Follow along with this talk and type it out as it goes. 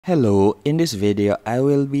Hello, in this video I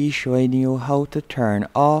will be showing you how to turn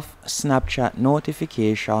off Snapchat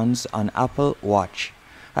notifications on Apple Watch.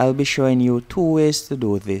 I'll be showing you two ways to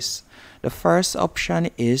do this. The first option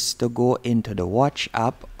is to go into the Watch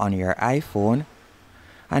app on your iPhone,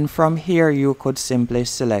 and from here you could simply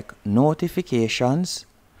select notifications.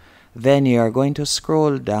 Then you are going to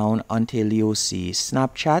scroll down until you see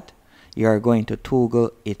Snapchat. You are going to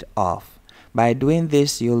toggle it off. By doing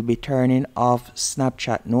this, you'll be turning off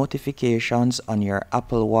Snapchat notifications on your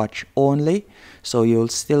Apple Watch only, so you'll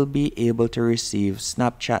still be able to receive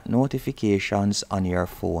Snapchat notifications on your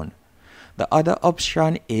phone. The other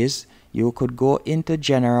option is you could go into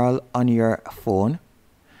General on your phone,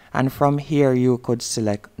 and from here you could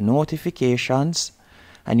select Notifications,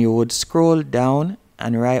 and you would scroll down,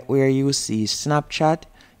 and right where you see Snapchat,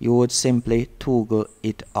 you would simply toggle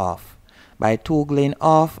it off. By toggling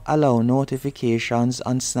off Allow Notifications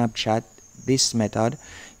on Snapchat, this method,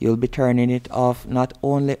 you'll be turning it off not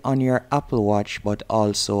only on your Apple Watch but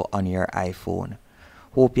also on your iPhone.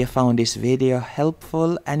 Hope you found this video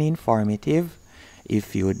helpful and informative.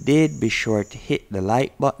 If you did, be sure to hit the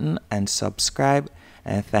like button and subscribe,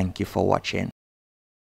 and thank you for watching.